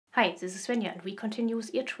Hi, this is Svenja and we continue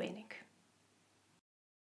with ear training.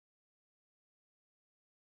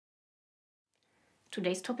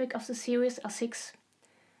 Today's topic of the series are sixths.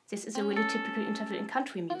 This is a really typical interval in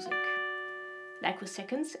country music. Like with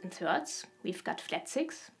seconds and thirds, we've got flat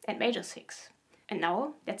sixths and major sixths. And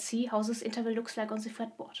now let's see how this interval looks like on the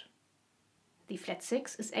fretboard. The flat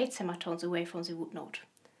sixth is 8 semitones away from the root note.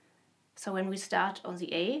 So when we start on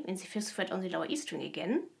the A in the 5th fret on the lower E string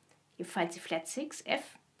again, you find the flat 6,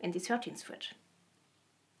 F, in the 13th fret.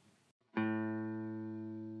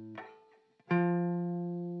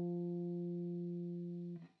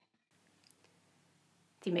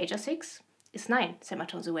 The major 6 is 9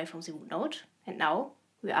 semitones away from the root note, and now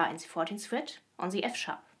we are in the 14th fret on the F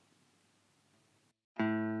sharp.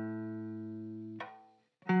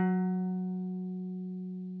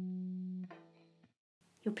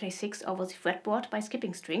 You play 6 over the fretboard by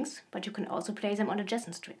skipping strings, but you can also play them on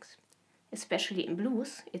adjacent strings. Especially in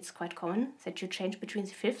blues, it's quite common that you change between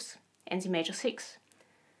the 5th and the major 6.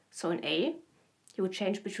 So in A, you would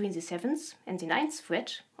change between the 7th and the 9th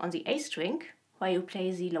fret on the A string, while you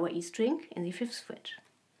play the lower E string in the 5th fret,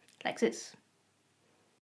 like this.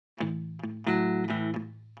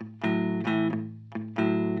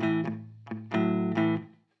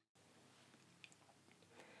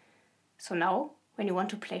 So now, when you want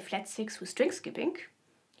to play flat 6 with string skipping,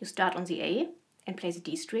 you start on the A and play the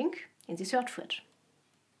D string in the 3rd fret.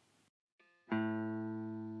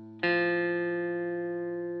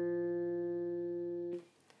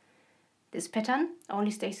 This pattern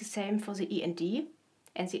only stays the same for the E and D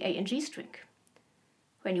and the A and G string.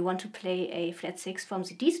 When you want to play a flat 6 from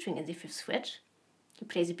the D string in the 5th fret, you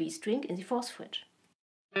play the B string in the 4th fret.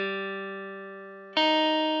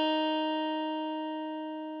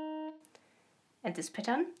 And this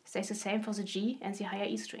pattern stays the same for the G and the higher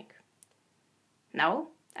E string. Now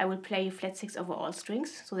I will play you flat 6 over all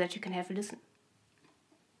strings so that you can have a listen.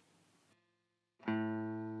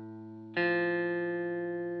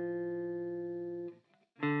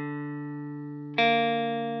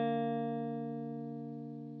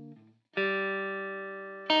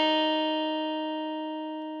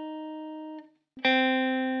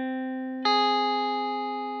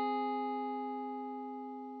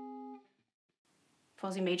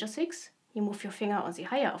 For the major 6, you move your finger on the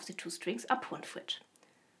higher of the two strings up 1 fret.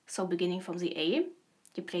 So beginning from the A,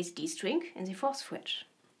 you play the D string in the 4th fret.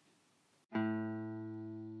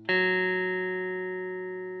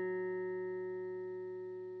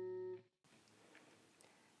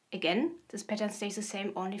 Again, this pattern stays the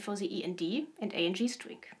same only for the E and D and A and G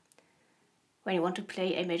string. When you want to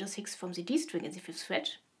play a major 6 from the D string in the 5th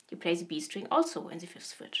fret, you play the B string also in the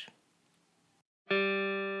 5th fret.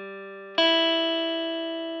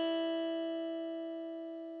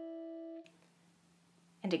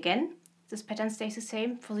 And again, this pattern stays the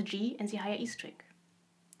same for the G and the higher E string.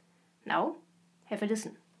 Now, have a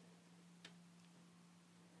listen.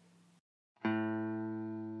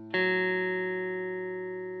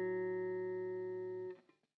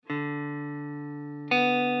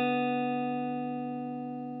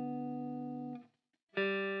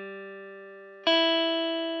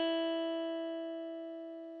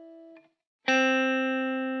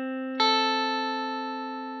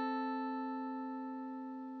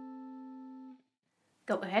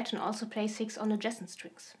 Go ahead and also play 6 on adjacent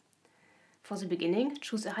strings. For the beginning,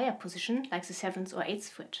 choose a higher position like the 7th or 8th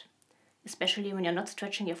fret. Especially when you're not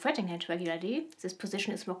stretching your fretting hand regularly, this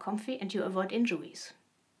position is more comfy and you avoid injuries.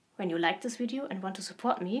 When you like this video and want to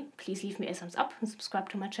support me, please leave me a thumbs up and subscribe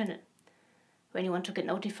to my channel. When you want to get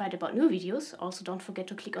notified about new videos, also don't forget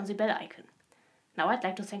to click on the bell icon. Now I'd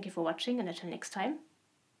like to thank you for watching and until next time,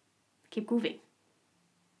 keep grooving.